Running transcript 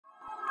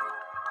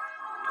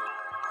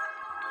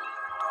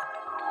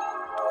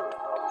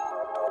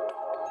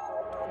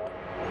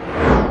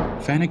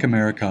FANUC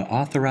America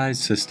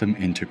Authorized System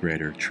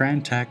Integrator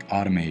TranTek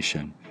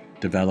Automation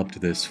developed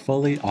this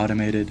fully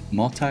automated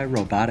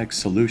multi-robotic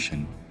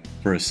solution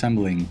for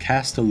assembling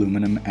cast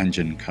aluminum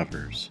engine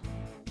covers.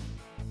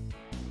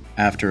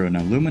 After an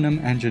aluminum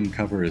engine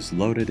cover is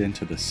loaded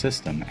into the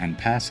system and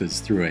passes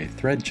through a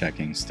thread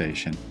checking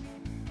station,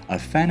 a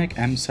FANUC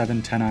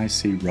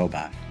M-710iC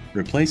robot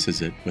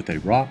replaces it with a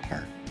raw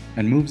part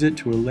and moves it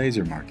to a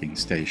laser marking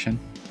station,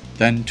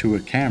 then to a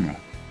camera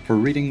for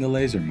reading the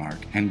laser mark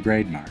and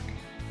grade mark.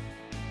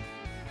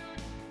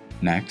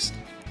 Next,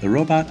 the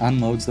robot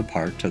unloads the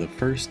part to the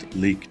first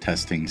leak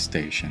testing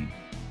station.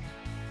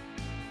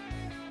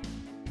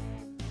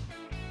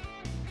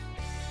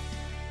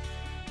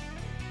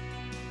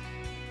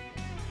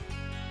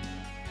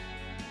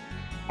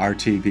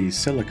 RTV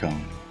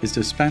silicone is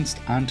dispensed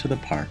onto the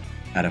part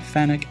at a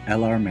FANUC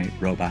LR Mate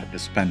robot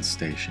dispense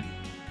station.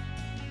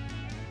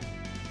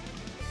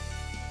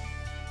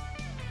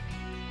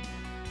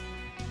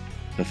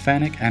 The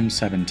FANUC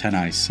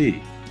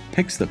M-710iC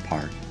picks the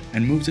part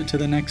and moves it to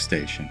the next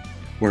station,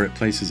 where it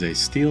places a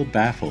steel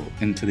baffle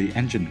into the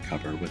engine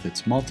cover with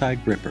its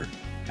multi-gripper,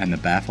 and the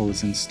baffle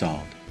is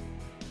installed.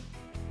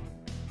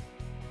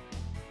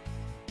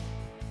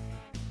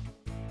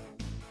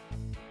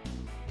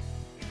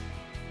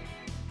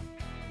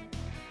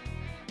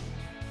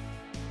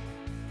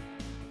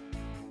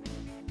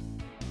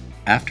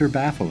 After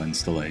baffle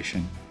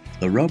installation,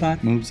 the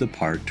robot moves the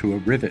part to a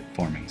rivet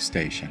forming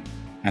station,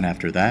 and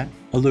after that,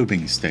 a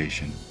lubing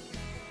station.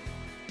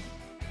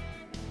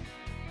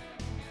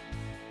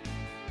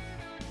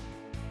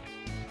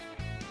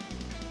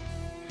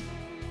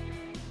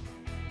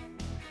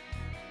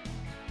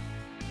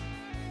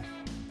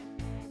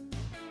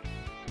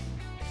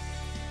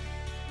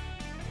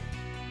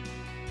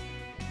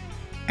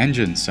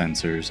 Engine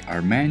sensors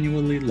are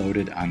manually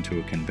loaded onto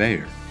a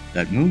conveyor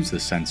that moves the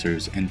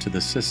sensors into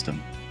the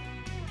system.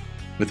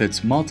 With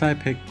its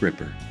multi-pick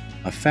gripper,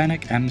 a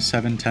FANUC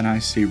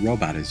M-710iC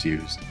robot is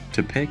used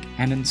to pick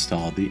and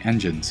install the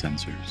engine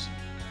sensors.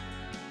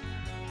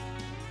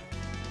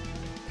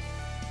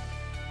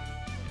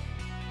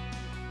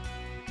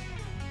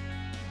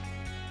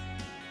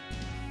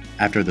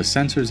 After the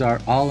sensors are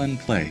all in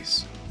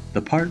place,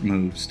 the part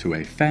moves to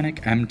a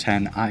FANUC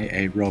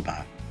M10iA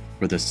robot,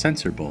 where the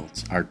sensor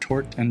bolts are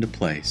torqued into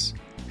place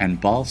and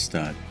ball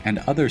stud and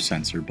other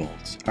sensor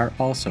bolts are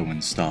also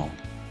installed.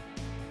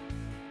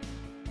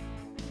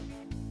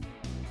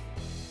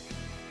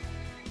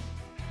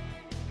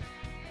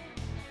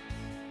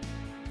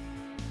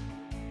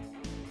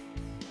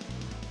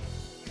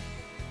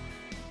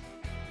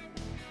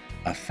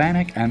 A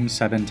FANUC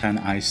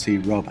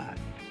M-710iC robot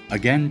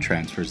again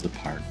transfers the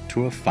part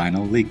to a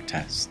final leak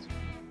test.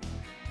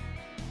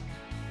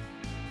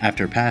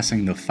 After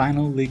passing the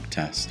final leak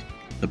test,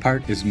 the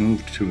part is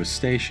moved to a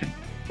station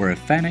where a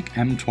FANUC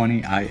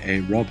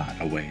M20iA robot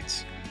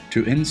awaits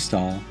to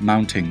install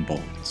mounting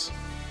bolts.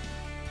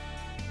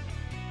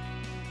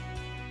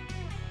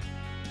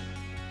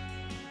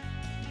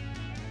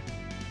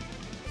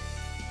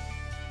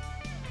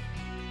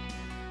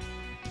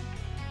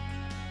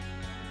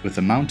 With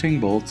the mounting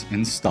bolts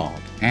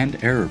installed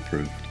and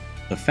error-proofed,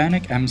 the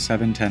FANUC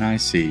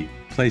M-710iC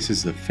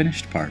places the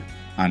finished part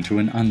onto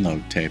an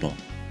unload table.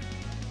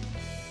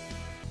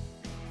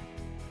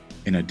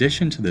 In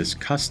addition to this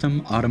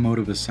custom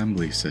automotive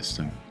assembly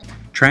system,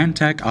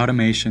 TranTek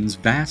Automation's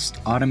vast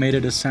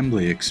automated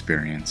assembly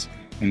experience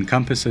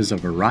encompasses a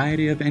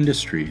variety of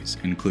industries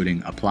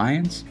including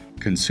appliance,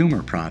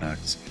 consumer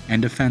products,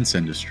 and defense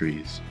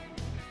industries.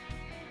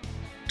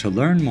 To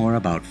learn more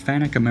about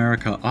FANUC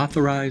America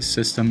Authorized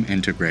System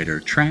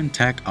Integrator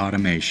TranTek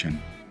Automation,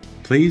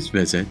 please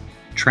visit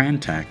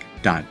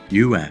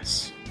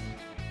trantek.us.